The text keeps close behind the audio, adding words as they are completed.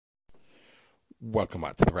Welcome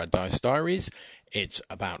back to the Red Dice Diaries. It's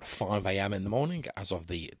about 5 a.m. in the morning as of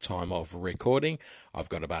the time of recording. I've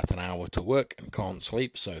got about an hour to work and can't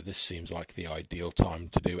sleep, so this seems like the ideal time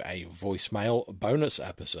to do a voicemail bonus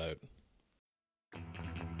episode.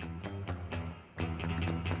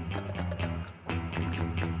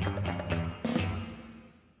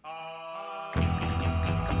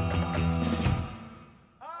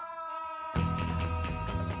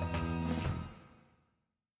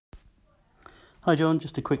 Hi John,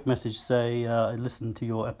 just a quick message to say I listened to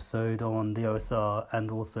your episode on the OSR and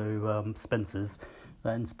also Spencer's.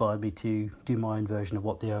 That inspired me to do my own version of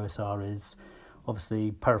what the OSR is.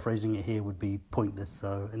 Obviously, paraphrasing it here would be pointless,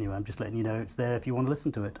 so anyway, I'm just letting you know it's there if you want to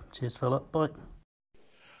listen to it. Cheers fella, bye.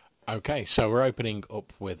 Okay, so we're opening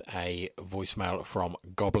up with a voicemail from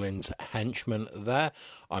Goblin's Henchman there.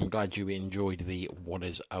 I'm glad you enjoyed the What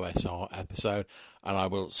is OSR episode, and I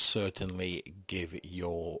will certainly give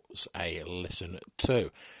yours a listen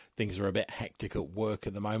too. Things are a bit hectic at work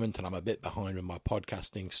at the moment, and I'm a bit behind with my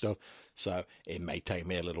podcasting stuff, so it may take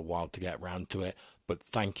me a little while to get round to it. But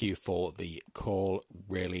thank you for the call,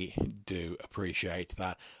 really do appreciate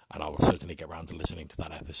that, and I will certainly get round to listening to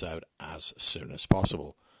that episode as soon as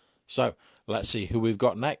possible. So, let's see who we've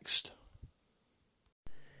got next.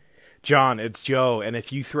 John, it's Joe, and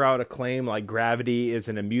if you throw out a claim like gravity is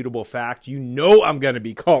an immutable fact, you know I'm going to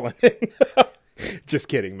be calling it. Just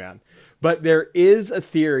kidding, man. But there is a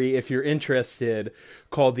theory, if you're interested,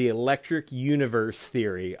 called the electric universe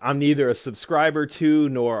theory. I'm neither a subscriber to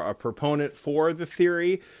nor a proponent for the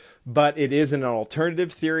theory, but it is an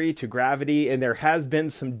alternative theory to gravity, and there has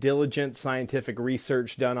been some diligent scientific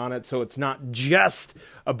research done on it, so it's not just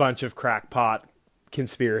a bunch of crackpot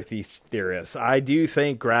conspiracy theorists. I do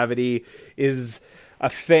think gravity is a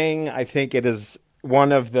thing. I think it is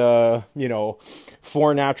one of the,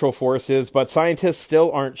 four natural forces, but scientists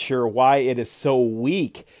still aren't sure why it is so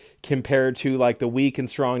weak compared to like the weak and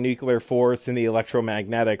strong nuclear force and the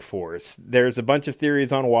electromagnetic force. There's a bunch of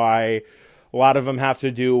theories on why. A lot of them have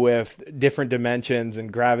to do with different dimensions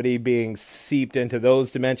and gravity being seeped into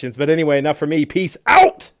those dimensions. But anyway, enough for me. Peace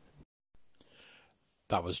out!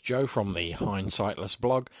 That was Joe from the Hindsightless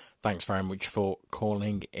blog. Thanks very much for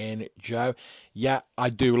calling in, Joe. Yeah, I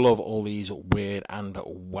do love all these weird and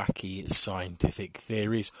wacky scientific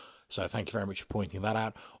theories. So thank you very much for pointing that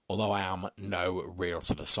out. Although I am no real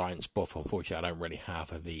sort of science buff, unfortunately, I don't really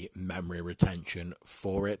have the memory retention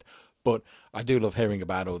for it. But I do love hearing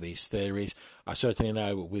about all these theories. I certainly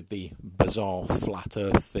know with the bizarre flat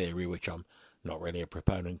earth theory, which I'm not really a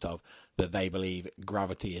proponent of, that they believe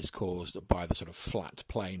gravity is caused by the sort of flat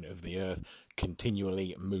plane of the earth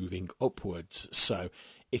continually moving upwards. So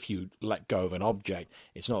if you let go of an object,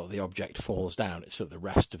 it's not that the object falls down, it's that the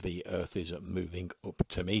rest of the earth is moving up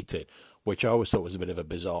to meet it, which I always thought was a bit of a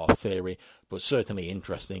bizarre theory, but certainly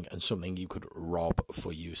interesting and something you could rob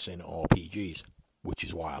for use in RPGs. Which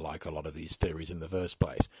is why I like a lot of these theories in the first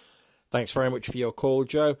place. Thanks very much for your call,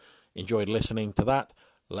 Joe. Enjoyed listening to that.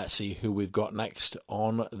 Let's see who we've got next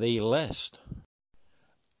on the list.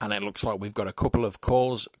 And it looks like we've got a couple of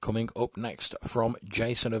calls coming up next from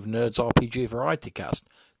Jason of Nerds RPG Variety Cast.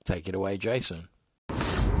 Take it away, Jason.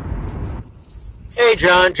 Hey,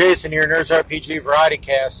 John. Jason here, Nerds RPG Variety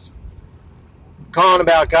Cast. Calling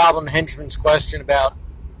about Goblin Henchman's question about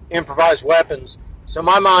improvised weapons. So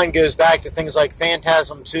my mind goes back to things like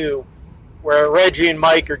Phantasm 2, where Reggie and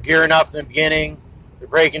Mike are gearing up in the beginning. They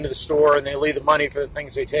break into the store and they leave the money for the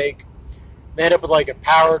things they take. They end up with like a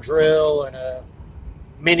power drill and a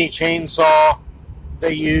mini chainsaw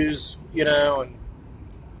they use, and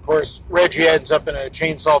of course Reggie ends up in a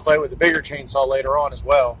chainsaw fight with a bigger chainsaw later on as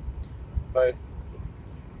well. But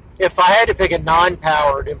if I had to pick a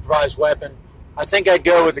non-powered improvised weapon, I think I'd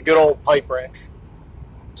go with a good old pipe wrench.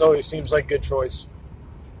 It always seems like a good choice.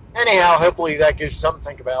 Anyhow, hopefully that gives you something to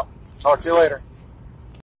think about. Talk to you later.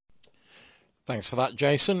 Thanks for that,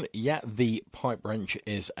 Jason. Yeah, the pipe wrench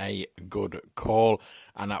is a good call,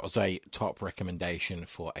 and that was a top recommendation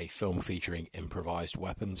for a film featuring improvised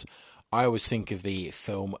weapons. I always think of the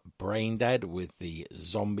film Brain Dead with the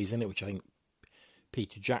zombies in it, which I think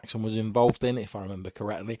Peter Jackson was involved in, if I remember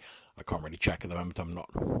correctly. I can't really check at the moment, I'm not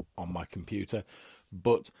on my computer,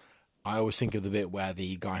 but I always think of the bit where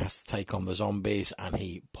the guy has to take on the zombies and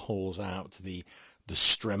he pulls out the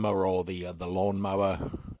strimmer or the lawnmower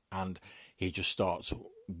and he just starts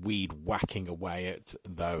weed whacking away at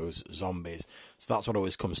those zombies. So that's what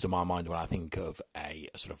always comes to my mind when I think of a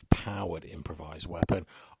sort of powered improvised weapon.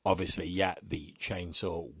 Obviously, yeah, the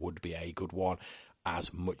chainsaw would be a good one,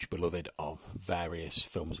 as much beloved of various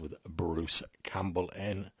films with Bruce Campbell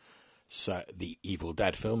in. So the Evil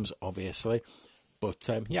Dead films, obviously. But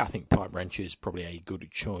yeah, I think pipe wrench is probably a good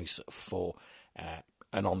choice for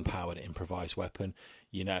a non-powered improvised weapon.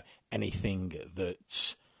 You know, anything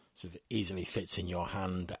that's sort of easily fits in your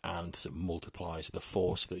hand and sort of multiplies the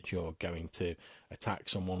force that you're going to attack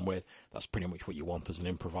someone with. That's pretty much what you want as an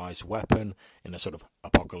improvised weapon in a sort of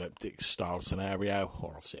apocalyptic style scenario, or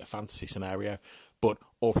obviously a fantasy scenario. But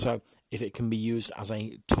also, if it can be used as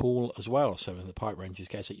a tool as well, so in the pipe wrench's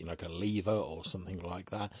case, you know, like a lever or something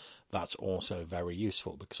like that, that's also very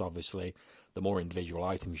useful, because obviously the more individual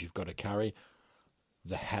items you've got to carry,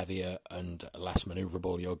 the heavier and less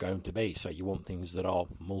manoeuvrable you're going to be. So you want things that are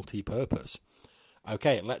multi-purpose.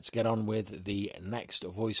 Okay, let's get on with the next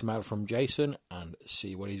voicemail from Jason and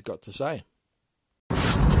see what he's got to say.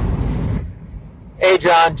 Hey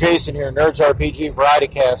John, Jason here, Nerds RPG Variety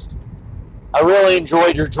Cast. I really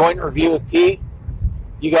enjoyed your joint review with Pete.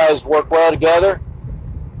 You guys work well together,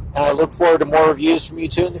 and I look forward to more reviews from you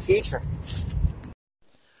two in the future.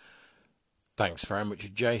 Thanks very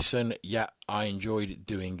much, Jason. Yeah, I enjoyed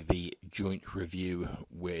doing the joint review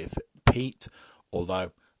with Pete,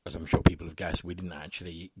 although, as I'm sure people have guessed, we didn't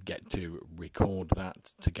actually get to record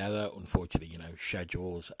that together. Unfortunately, you know,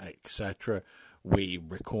 schedules, etc. We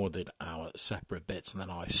recorded our separate bits and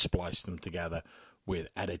then I spliced them together with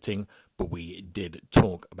editing, but we did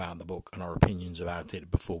talk about the book and our opinions about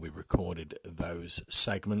it before we recorded those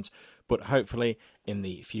segments. But hopefully in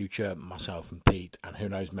the future, myself and Pete, and who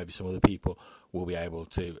knows, maybe some other people, will be able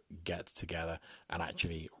to get together and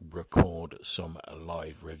actually record some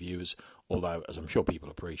live reviews. Although, as I'm sure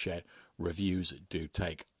people appreciate, reviews do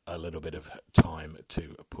take a little bit of time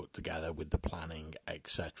to put together with the planning,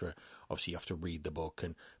 etc. Obviously you have to read the book,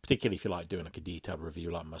 and particularly if you like doing like a detailed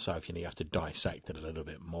review like myself, you know, you have to dissect it a little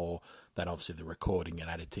bit more. Then obviously the recording and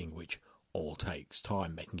editing, which all takes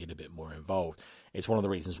time, making it a bit more involved. It's one of the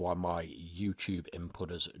reasons why my YouTube input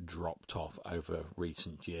has dropped off over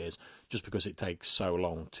recent years, just because it takes so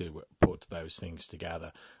long to put those things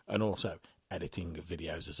together. And also editing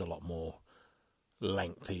videos is a lot more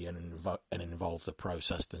lengthy and involved a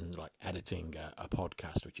process than like editing a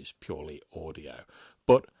podcast, which is purely audio.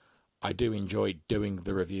 But I do enjoy doing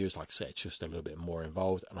the reviews. Like I said, it's just a little bit more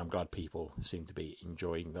involved, and I'm glad people seem to be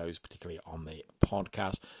enjoying those, particularly on the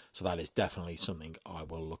podcast. So that is definitely something I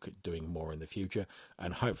will look at doing more in the future.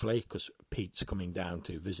 And hopefully, because Pete's coming down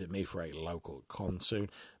to visit me for a local con soon,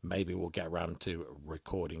 maybe we'll get around to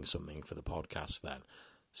recording something for the podcast then.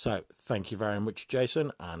 So, thank you very much,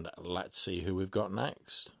 Jason, and let's see who we've got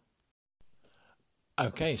next.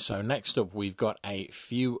 Okay, so next up we've got a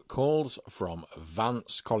few calls from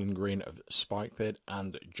Vance, Colin Green of Spikepit,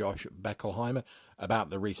 and Josh Beckelheimer about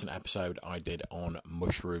the recent episode I did on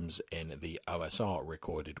mushrooms in the OSR,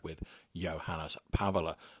 recorded with Johannes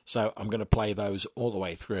Pavola. So I'm going to play those all the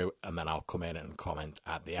way through, and then I'll come in and comment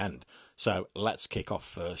at the end. So let's kick off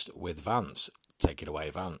first with Vance. Take it away,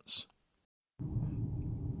 Vance.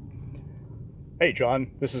 Hey John,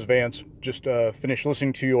 this is Vance. Just finished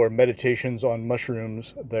listening to your meditations on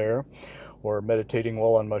mushrooms there, or meditating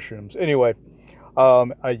while on mushrooms. Anyway,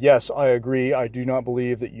 yes, I agree. I do not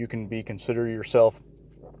believe that you can consider yourself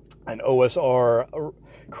an OSR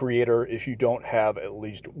creator if you don't have at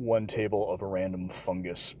least one table of a random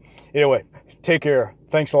fungus. Anyway, take care.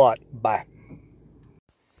 Thanks a lot. Bye.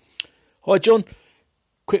 Hi John,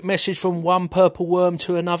 quick message from one purple worm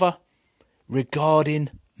to another regarding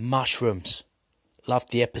mushrooms.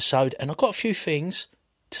 Loved the episode, and I've got a few things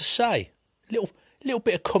to say. Little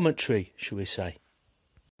bit of commentary, shall we say.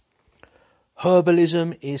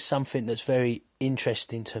 Herbalism is something that's very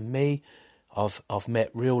interesting to me. I've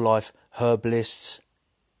met real life herbalists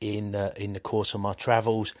in the course of my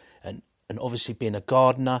travels, and obviously being a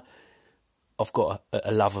gardener, I've got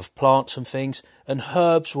a love of plants and things, and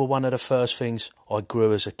herbs were one of the first things I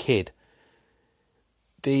grew as a kid.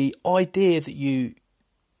 The idea that you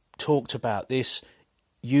talked about this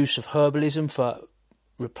use of herbalism for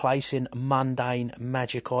replacing mundane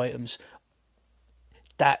magic items,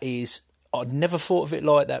 I'd never thought of it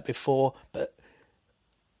like that before, but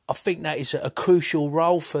I think that is a crucial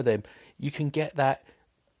role for them. You can get that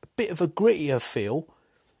bit of a grittier feel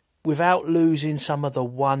without losing some of the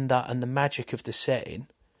wonder and the magic of the setting,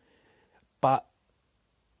 but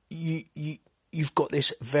you've got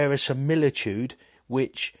this verisimilitude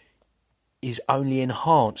which is only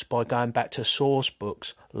enhanced by going back to source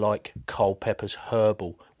books like Culpeper's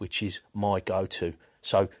Herbal, which is my go-to.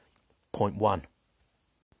 So, point one.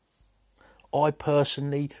 I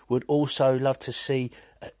personally would also love to see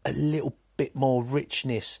a little bit more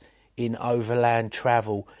richness in overland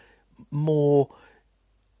travel, more,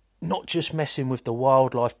 not just messing with the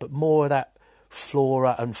wildlife, but more of that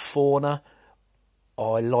flora and fauna.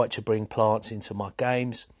 I like to bring plants into my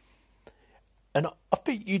games. And I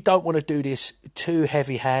think you don't want to do this too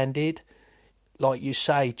heavy-handed. Like you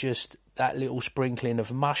say, just that little sprinkling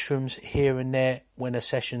of mushrooms here and there when a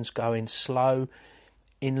session's going slow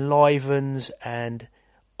enlivens and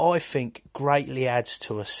I think greatly adds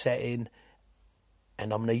to a setting.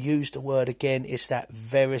 And I'm going to use the word again, it's that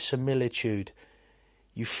verisimilitude.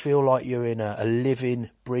 You feel like you're in a living,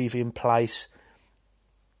 breathing place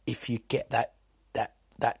if you get that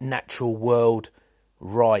natural world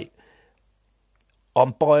right.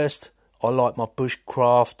 I'm biased. I like my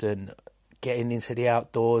bushcraft and getting into the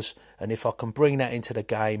outdoors, and if I can bring that into the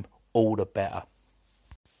game, all the better.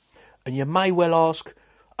 And you may well ask,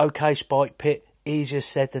 okay, Spike Pit, easier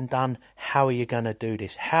said than done. How are you going to do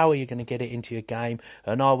this? How are you going to get it into your game?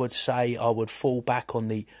 And I would say I would fall back on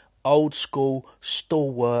the old school,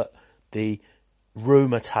 stalwart, the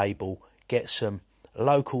rumour table. Get some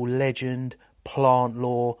local legend, plant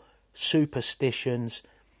lore, superstitions.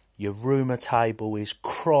 Your rumour table is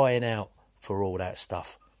crying out for all that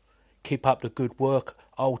stuff. Keep up the good work,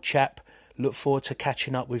 old chap. Look forward to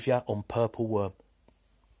catching up with you on Purple Worm.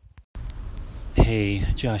 Hey,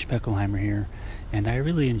 Josh Peckelheimer here, and I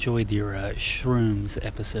really enjoyed your shrooms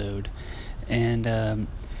episode. And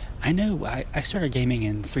I know I started gaming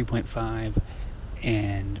in 3.5,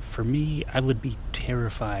 and for me, I would be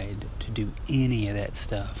terrified to do any of that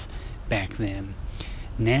stuff back then.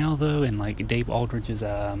 Now, though, in like Dave Aldrich's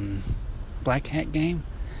Black Hat game,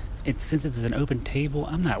 since it's an open table,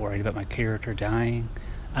 I'm not worried about my character dying.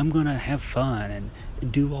 I'm going to have fun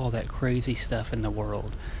and do all that crazy stuff in the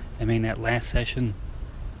world. I mean, that last session,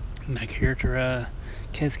 my character,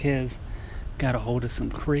 Kez, got a hold of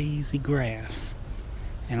some crazy grass.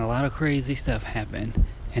 And a lot of crazy stuff happened,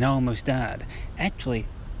 and I almost died. Actually,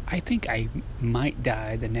 I think I might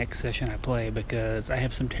die the next session I play because I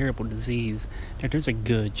have some terrible disease. There's a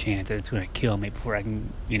good chance that it's going to kill me before I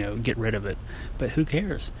can, get rid of it. But who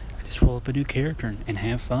cares? I just roll up a new character and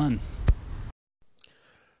have fun.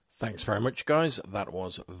 Thanks very much, guys. That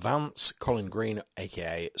was Vance, Colin Green,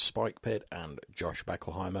 aka Spike Pit, and Josh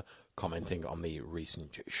Beckelheimer commenting on the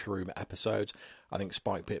recent Shroom episodes. I think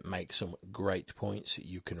Spike Pit makes some great points.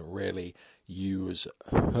 You can really use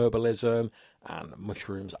herbalism and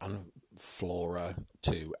mushrooms and flora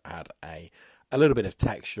to add a little bit of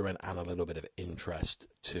texture and a little bit of interest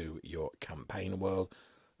to your campaign world.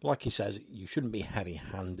 Like he says, you shouldn't be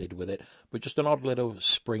heavy-handed with it, but just an odd little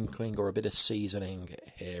sprinkling or a bit of seasoning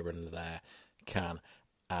here and there can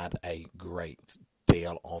add a great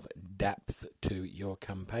deal of depth to your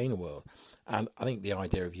campaign world. And I think the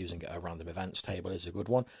idea of using a random events table is a good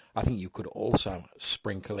one. I think you could also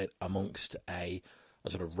sprinkle it amongst a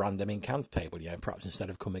sort of random encounter table. Perhaps instead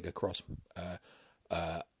of coming across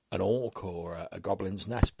an orc or a goblin's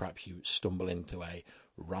nest, perhaps you stumble into a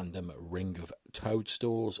random ring of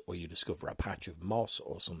toadstools, or you discover a patch of moss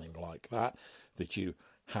or something like that you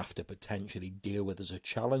have to potentially deal with as a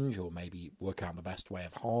challenge, or maybe work out the best way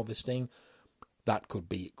of harvesting. That could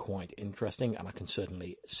be quite interesting, and I can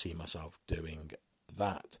certainly see myself doing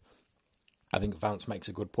that. I think Vance makes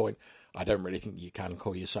a good point. I don't really think you can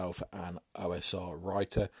call yourself an OSR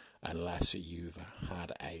writer unless you've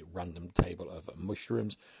had a random table of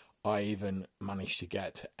mushrooms. I even managed to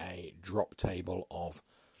get a drop table of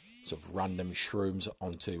sort of random shrooms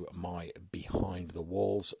onto my Behind the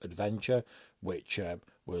Walls adventure, which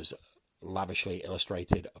was lavishly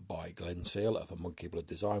illustrated by Glenn Seal of a Monkey Blood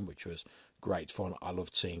Design, which was great fun. I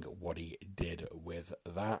loved seeing what he did with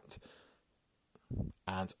that.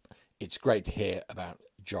 And it's great to hear about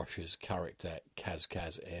Josh's character,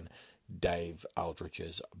 Kez in Dave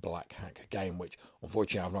Aldrich's Black Hack game, which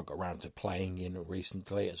unfortunately I've not got around to playing in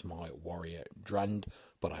recently as my warrior Drend,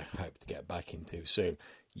 but I hope to get back into soon.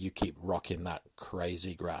 You keep rocking that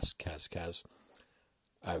crazy grass, Kez.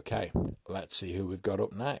 Okay, let's see who we've got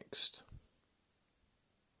up next.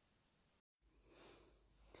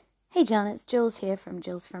 Hey John, it's Jules here from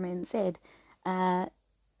Jules from NZ.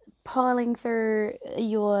 Piling through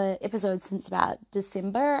your episodes since about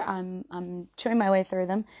December. I'm chewing my way through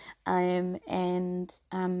them, and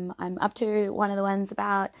I'm up to one of the ones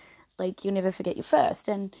about you'll never forget your first,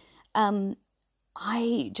 and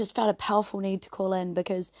I just felt a powerful need to call in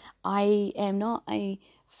because I am not a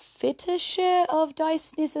fetisher of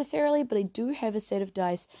dice necessarily, but I do have a set of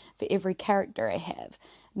dice for every character I have,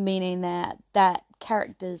 meaning that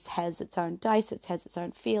characters has its own dice, it has its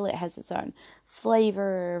own feel, it has its own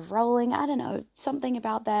flavor of rolling, I don't know, something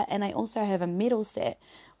about that. And I also have a medal set,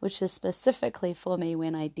 which is specifically for me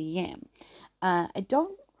when I DM. I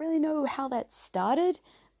don't really know how that started,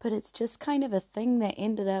 but it's just kind of a thing that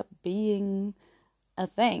ended up being a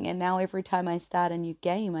thing. And now every time I start a new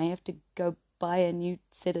game, I have to go buy a new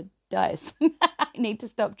set of dice. I need to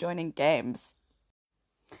stop joining games.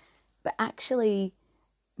 But actually,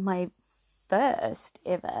 my first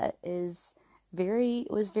ever was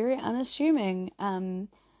very unassuming.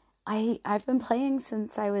 I've been playing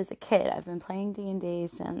since I was a kid. I've been playing D&D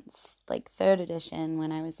since like 3rd edition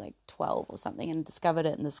when I was like 12 or something, and discovered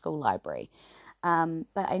it in the school library.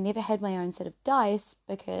 But I never had my own set of dice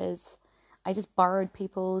because I just borrowed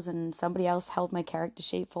people's and somebody else held my character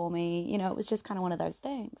sheet for me. You know, it was just kind of one of those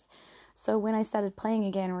things. So when I started playing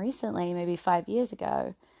again recently, maybe 5 years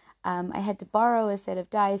ago, I had to borrow a set of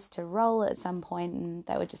dice to roll at some point, and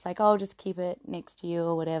they were just like, oh, just keep it next to you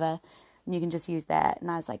or whatever, and you can just use that.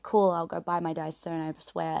 And I was like, cool, I'll go buy my dice soon, I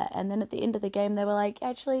swear. And then at the end of the game, they were like,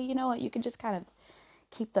 actually, you know what, you can just kind of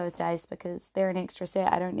keep those dice because they're an extra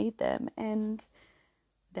set, I don't need them. And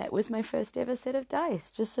that was my first ever set of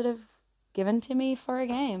dice, just sort of given to me for a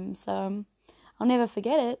game. So I'll never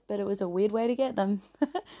forget it, but it was a weird way to get them.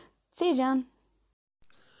 See you, John.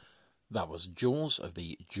 That was Jules of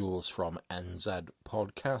the Jules from NZ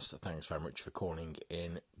podcast. Thanks very much for calling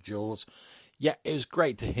in, Jules. Yeah, it was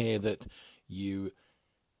great to hear that you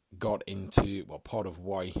got into, well, part of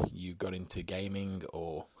why you got into gaming,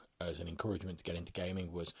 or as an encouragement to get into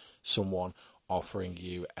gaming, was someone offering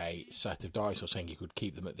you a set of dice or saying you could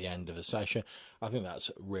keep them at the end of a session. I think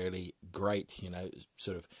that's really great, you know,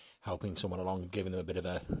 sort of helping someone along, giving them a bit of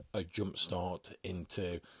a jump start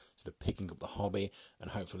into sort of picking up the hobby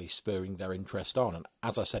and hopefully spurring their interest on. And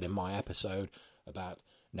as I said in my episode about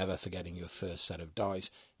never forgetting your first set of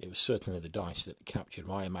dice, it was certainly the dice that captured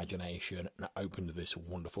my imagination and opened this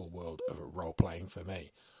wonderful world of role-playing for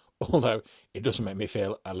me. Although it doesn't make me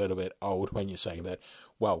feel a little bit old when you're saying that,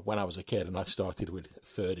 well, when I was a kid and I started with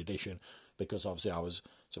 3rd edition, because obviously I was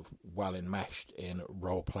sort of well enmeshed in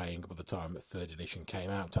role-playing by the time that 3rd edition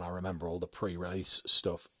came out, and I remember all the pre-release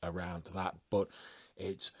stuff around that. But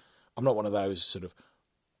I'm not one of those sort of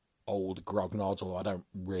old grognards, although I don't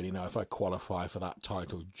really know if I qualify for that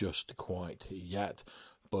title just quite yet,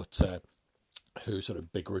 but who sort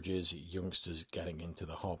of begrudges youngsters getting into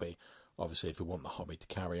the hobby. Obviously, if we want the hobby to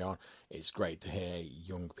carry on, it's great to hear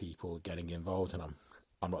young people getting involved, and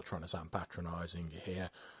I'm not trying to sound patronising here,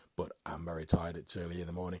 but I'm very tired, it's early in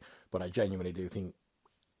the morning, but I genuinely do think,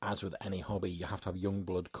 as with any hobby, you have to have young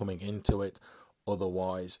blood coming into it,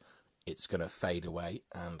 otherwise it's going to fade away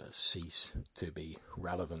and cease to be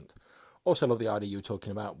relevant. Also love the idea you were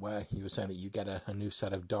talking about where you were saying that you get a new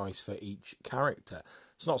set of dice for each character.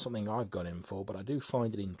 It's not something I've gone in for, but I do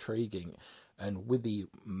find it intriguing. And with the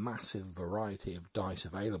massive variety of dice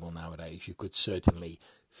available nowadays, you could certainly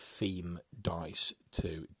theme dice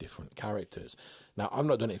to different characters. Now, I've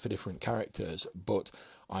not done it for different characters, but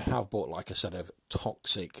I have bought like a set of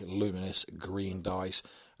toxic, luminous green dice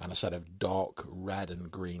and a set of dark red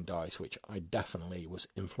and green dice, which I definitely was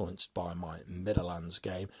influenced by my Middlelands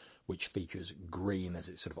game, which features green as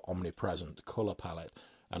its sort of omnipresent colour palette.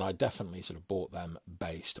 And I definitely sort of bought them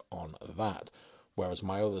based on that. Whereas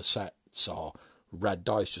my other sets are red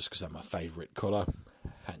dice just because they're my favourite colour,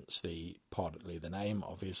 hence partly the name,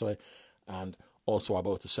 obviously. And also I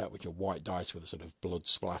bought a set which are white dice with a sort of blood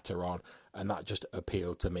splatter on, and that just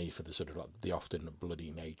appealed to me for the sort of like the often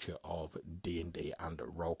bloody nature of D&D and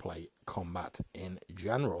roleplay combat in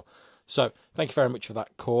general. So thank you very much for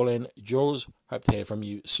that call in, Jules. Hope to hear from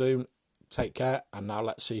you soon. Take care, and now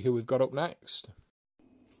let's see who we've got up next.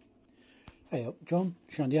 Hey up, John.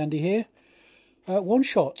 Shandy Andy here.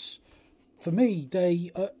 One-shots, for me,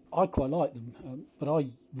 I quite like them, but I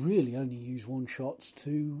really only use one-shots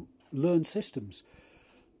to learn systems.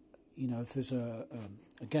 You know, if there's a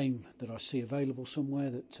game that I see available somewhere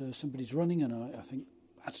that somebody's running and I think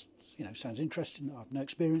that's, you know, sounds interesting, I've no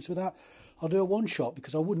experience with that, I'll do a one-shot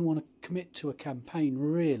because I wouldn't want to commit to a campaign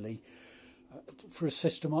really for a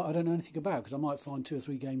system I don't know anything about, because I might find 2 or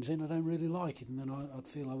 3 games in I don't really like it, and then I'd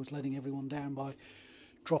feel I was letting everyone down by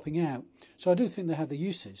dropping out. So I do think they have the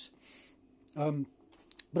uses.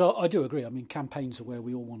 But I do agree. I mean, campaigns are where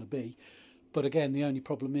we all want to be. But again, the only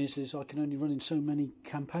problem is I can only run in so many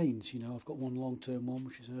campaigns. You know, I've got one long-term one,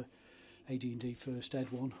 which is a AD&D First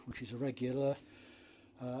Ed one, which is a regular.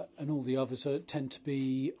 And all the others tend to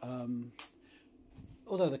be,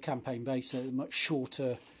 although they're campaign-based, they're much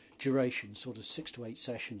shorter duration, sort of 6 to 8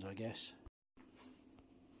 sessions, I guess.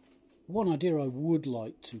 One idea I would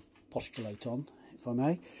like to postulate on, if I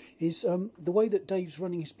may, is the way that Dave's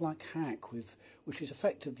running his Black Hack, which is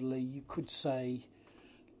effectively, you could say,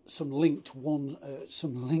 some linked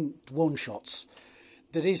one-shots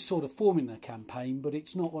that is sort of forming a campaign, but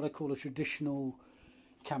it's not what I call a traditional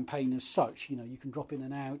campaign as such. You know, you can drop in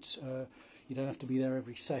and out. You don't have to be there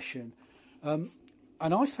every session.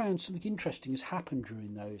 And I found something interesting has happened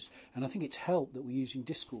during those, and I think it's helped that we're using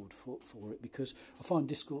Discord for it, because I find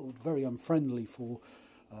Discord very unfriendly for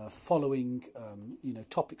following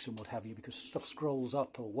topics and what have you, because stuff scrolls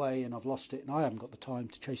up away and I've lost it and I haven't got the time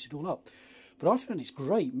to chase it all up. But I found it's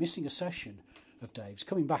great missing a session of Dave's,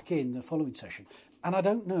 coming back in the following session, and I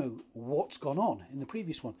don't know what's gone on in the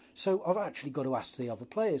previous one. So I've actually got to ask the other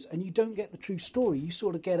players, and you don't get the true story. You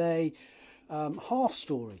sort of get a half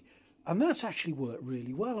story. And that's actually worked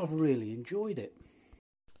really well. I've really enjoyed it.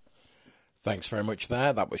 Thanks very much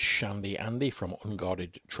there. That was Shandy Andy from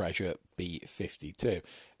Unguarded Treasure B52.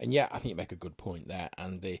 And yeah, I think you make a good point there,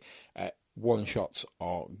 Andy. One-shots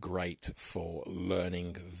are great for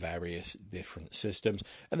learning various different systems,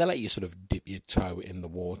 and they let you sort of dip your toe in the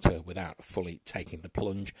water without fully taking the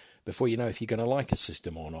plunge before you know if you're going to like a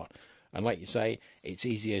system or not. And like you say, it's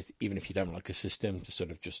easier, even if you don't like a system, to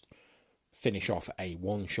sort of just finish off a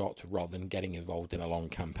one-shot rather than getting involved in a long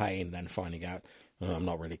campaign, then finding out, oh, I'm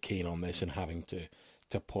not really keen on this, and having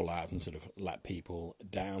to pull out and sort of let people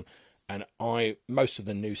down. And most of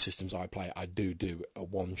the new systems I play, I do a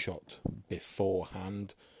one-shot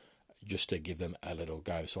beforehand, just to give them a little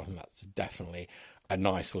go. So I think that's definitely a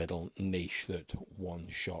nice little niche that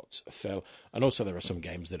one-shots fill. And also there are some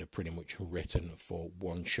games that are pretty much written for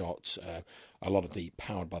one-shots. A lot of the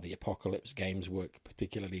Powered by the Apocalypse games work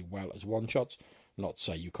particularly well as one-shots. Not to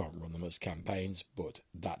say you can't run them as campaigns, but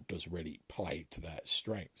that does really play to their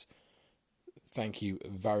strengths. Thank you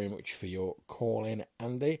very much for your call in,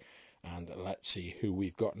 Andy. And let's see who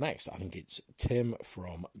we've got next. I think it's Tim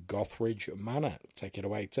from Gothridge Manor. Take it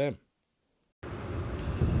away, Tim.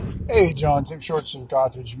 Hey, John. Tim Shorts of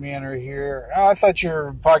Gothridge Manor here. I thought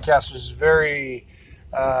your podcast was very,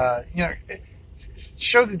 it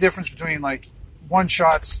showed the difference between, like,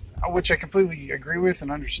 one-shots, which I completely agree with and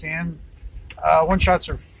understand. One-shots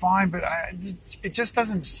are fine, but it just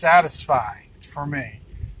doesn't satisfy for me.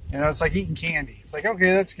 You know, it's like eating candy. It's like,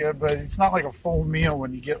 okay, that's good, but it's not like a full meal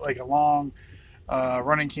when you get like a long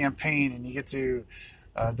running campaign and you get to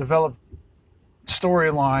develop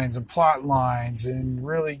storylines and plot lines and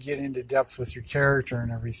really get into depth with your character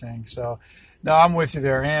and everything. So, no, I'm with you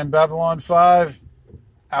there. And Babylon 5,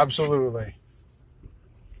 absolutely.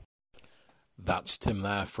 That's Tim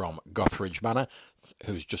there from Gothridge Manor,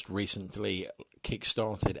 who's just recently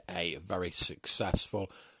kickstarted a very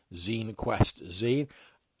successful Zine Quest zine.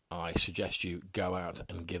 I suggest you go out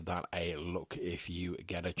and give that a look if you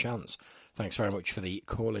get a chance. Thanks very much for the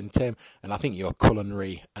call in, Tim. And I think your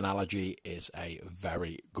culinary analogy is a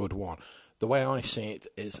very good one. The way I see it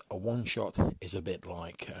is a one-shot is a bit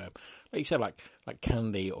like you said, like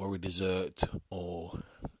candy or a dessert or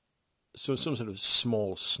some sort of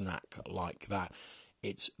small snack like that.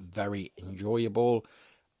 It's very enjoyable.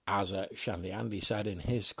 As Shandy Andy said in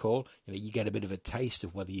his call, you get a bit of a taste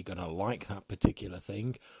of whether you're going to like that particular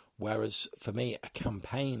thing. Whereas for me, a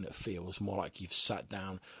campaign feels more like you've sat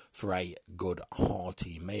down for a good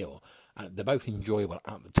hearty meal. And they're both enjoyable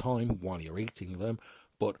at the time while you're eating them,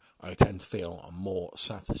 but I tend to feel more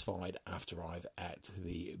satisfied after I've ate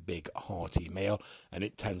the big hearty meal, and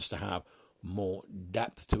it tends to have more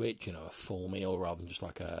depth to it, a full meal rather than just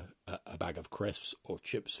like a bag of crisps or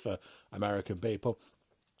chips for American people,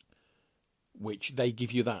 which they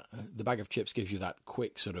give you that, the bag of chips gives you that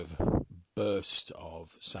quick sort of burst of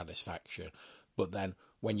satisfaction, but then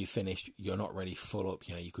when you're finished, you're not really full up.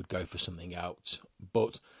 You could go for something else,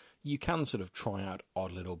 but you can sort of try out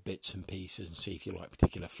odd little bits and pieces and see if you like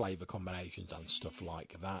particular flavour combinations and stuff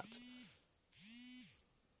like that.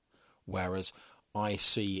 Whereas I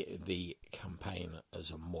see the campaign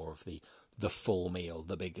as more of the full meal,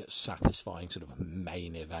 the big satisfying sort of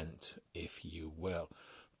main event, if you will.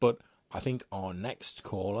 But I think our next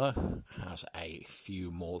caller has a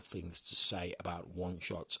few more things to say about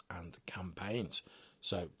one-shots and campaigns.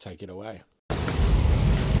 So take it away.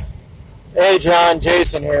 Hey, John,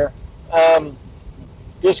 Jason here.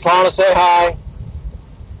 Just calling to say hi.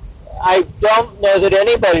 I don't know that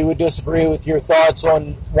anybody would disagree with your thoughts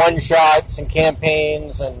on one-shots and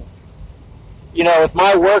campaigns. And, with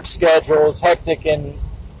my work schedule is hectic, and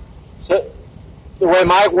so the way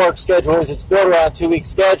my work schedule is, it's built around a 2-week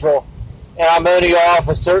schedule. And I'm only off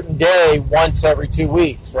a certain day once every 2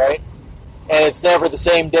 weeks, right? And it's never the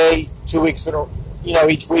same day 2 weeks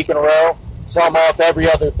each week in a row. So I'm off every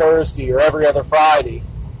other Thursday or every other Friday,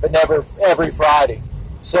 but never every Friday.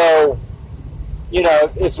 So,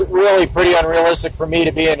 it's really pretty unrealistic for me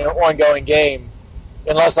to be in an ongoing game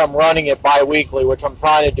unless I'm running it bi-weekly, which I'm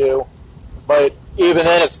trying to do. But even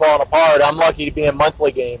then, it's falling apart. I'm lucky to be in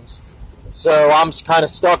monthly games. So I'm kind of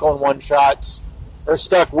stuck on one-shots. or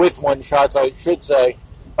stuck with one-shots, I should say.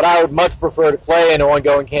 But I would much prefer to play an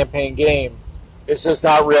ongoing campaign game. It's just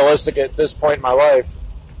not realistic at this point in my life.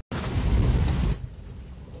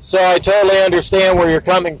 So I totally understand where you're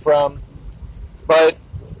coming from, but,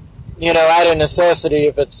 out of necessity,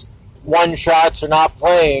 if it's one-shots or not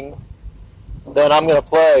playing, then I'm going to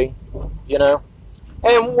play,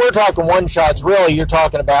 And we're talking one-shots, really, you're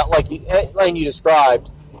talking about, like you described.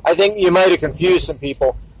 I think you might have confused some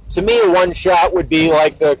people. To me, a one-shot would be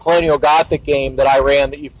like the Colonial Gothic game that I ran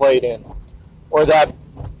that you played in, or that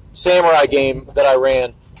Samurai game that I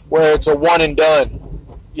ran, where it's a one and done.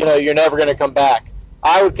 You're never going to come back.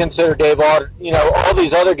 I would consider all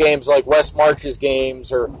these other games like West Marches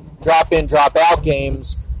games or drop-in, drop-out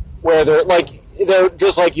games, where they're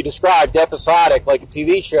just like you described, episodic, like a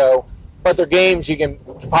TV show, but they're games you can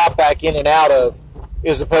pop back in and out of,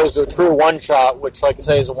 as opposed to a true one-shot, which, like I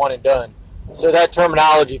say, is a one and done. So that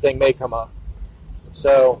terminology thing may come up.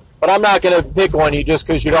 But I'm not going to pick on you just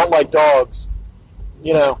because you don't like dogs.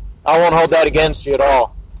 I won't hold that against you at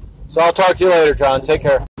all. So I'll talk to you later, John. Take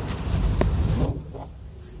care.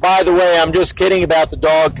 By the way, I'm just kidding about the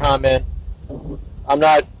dog comment. I'm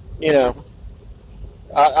not,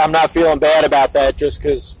 I'm not feeling bad about that just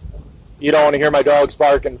because you don't want to hear my dogs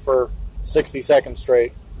barking for 60 seconds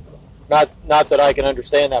straight. Not that I can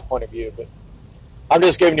understand that point of view, but I'm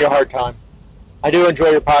just giving you a hard time. I do enjoy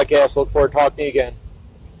your podcast. Look forward to talking to you again.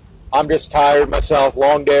 I'm just tired myself.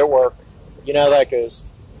 Long day at work. You know how that goes.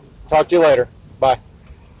 Talk to you later. Bye.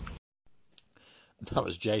 That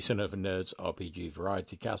was Jason of Nerds RPG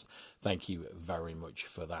Variety Cast. Thank you very much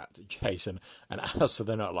for that, Jason. And as for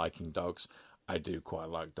the not liking dogs, I do quite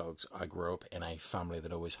like dogs. I grew up in a family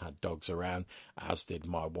that always had dogs around, as did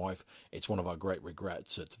my wife. It's one of our great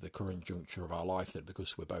regrets at the current juncture of our life that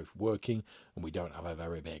because we're both working and we don't have a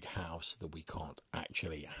very big house, that we can't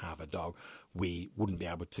actually have a dog. We wouldn't be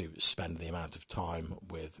able to spend the amount of time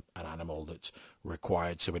with an animal that's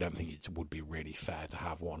required, so we don't think it would be really fair to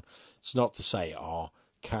have one. It's not to say our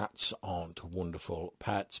cats aren't wonderful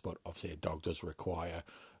pets, but obviously a dog does require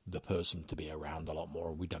the person to be around a lot more,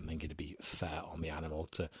 and we don't think it'd be fair on the animal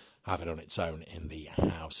to have it on its own in the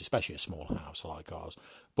house, especially a small house like ours.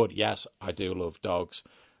 But yes, I do love dogs,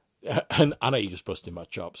 and I know you're just busting my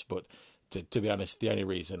chops, but to be honest, the only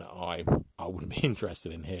reason I wouldn't be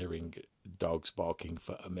interested in hearing dogs barking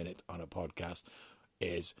for a minute on a podcast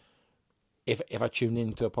is if I tuned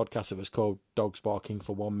into a podcast that was called Dogs Barking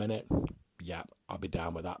for 1 minute, yeah, I'll be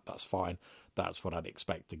down with that. That's fine. That's what I'd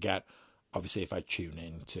expect to get. Obviously, if I tune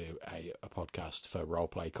into a podcast for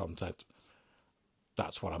roleplay content,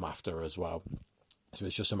 that's what I'm after as well. So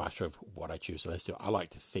it's just a matter of what I choose to listen to. I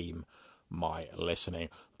like to theme my listening,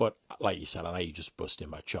 but like you said, I know you just busting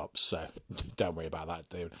my chops, so don't worry about that,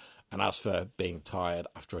 dude. And as for being tired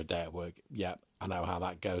after a day at work, yeah, I know how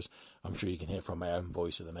that goes. I'm sure you can hear from my own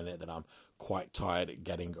voice at the minute that I'm quite tired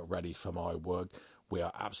getting ready for my work. We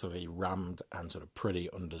are absolutely rammed and sort of pretty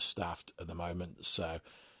understaffed at the moment, so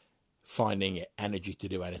finding energy to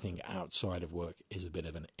do anything outside of work is a bit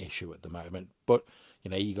of an issue at the moment. But,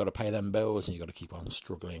 you got to pay them bills and you got to keep on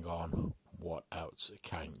struggling on. What else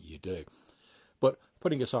can you do? But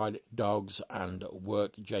putting aside dogs and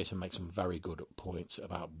work, Jason makes some very good points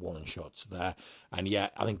about one-shots there. And yeah,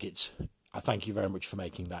 I thank you very much for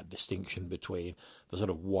making that distinction between the sort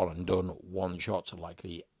of one-and-done one-shots, like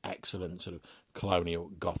the excellent sort of Colonial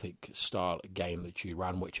Gothic style game that you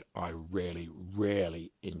ran, which I really,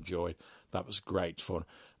 really enjoyed. That was great fun.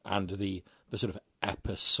 And the sort of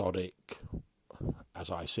episodic, as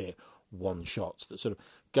I see it, one-shots that sort of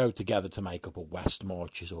go together to make up a West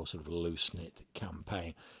Marches or sort of loose-knit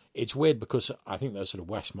campaign. It's weird because I think those sort of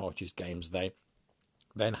West Marches games, they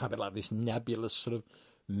then have it like this nebulous sort of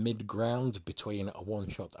mid-ground between a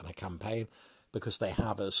one-shot and a campaign, because they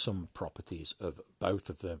have some properties of both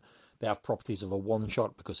of them. They have properties of a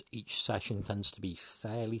one-shot because each session tends to be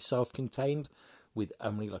fairly self-contained, with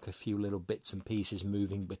only like a few little bits and pieces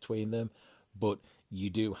moving between them, but you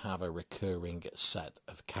do have a recurring set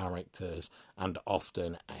of characters and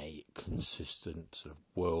often a consistent sort of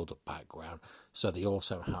world background, so they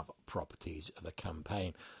also have properties of a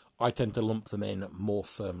campaign. I tend to lump them in more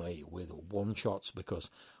firmly with one-shots because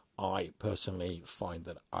I personally find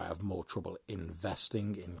that I have more trouble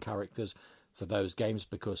investing in characters for those games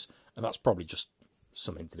and that's probably just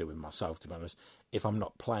something to do with myself, to be honest. If I'm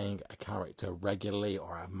not playing a character regularly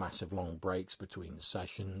or I have massive long breaks between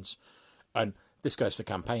sessions, and this goes for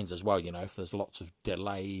campaigns as well, if there's lots of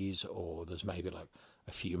delays or there's maybe like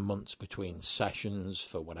a few months between sessions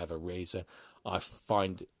for whatever reason, I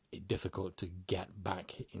find it difficult to get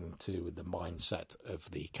back into the mindset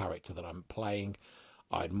of the character that I'm playing.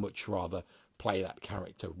 I'd much rather play that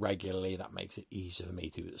character regularly. That makes it easier for me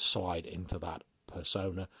to slide into that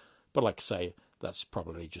persona. But like I say, that's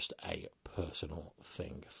probably just a personal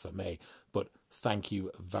thing for me. But thank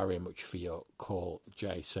you very much for your call,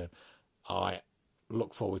 Jason. I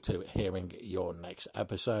look forward to hearing your next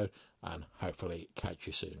episode and hopefully catch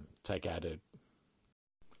you soon. Take care, dude.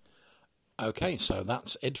 Okay, so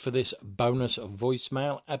that's it for this bonus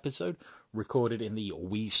voicemail episode, recorded in the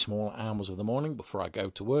wee small hours of the morning before I go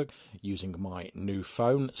to work using my new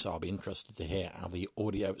phone. So I'll be interested to hear how the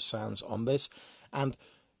audio sounds on this. And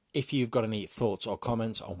if you've got any thoughts or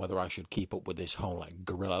comments on whether I should keep up with this whole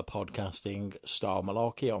guerrilla podcasting style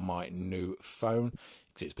malarkey on my new phone,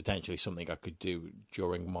 because it's potentially something I could do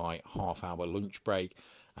during my half-hour lunch break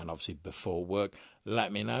and obviously before work,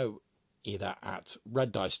 let me know either at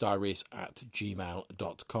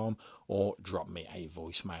reddicediaries@gmail.com or drop me a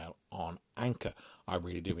voicemail on Anchor. I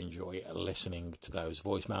really do enjoy listening to those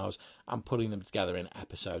voicemails and putting them together in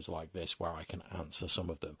episodes like this where I can answer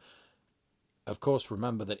some of them. Of course,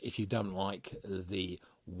 remember that if you don't like the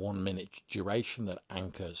 1 minute duration that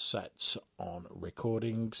Anchor sets on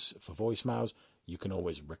recordings for voicemails, you can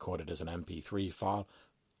always record it as an MP3 file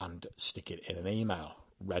and stick it in an email,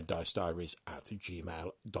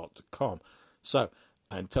 reddicediaries@gmail.com. So,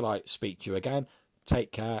 until I speak to you again,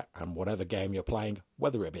 take care, and whatever game you're playing,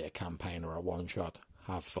 whether it be a campaign or a one-shot,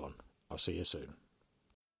 have fun. I'll see you soon.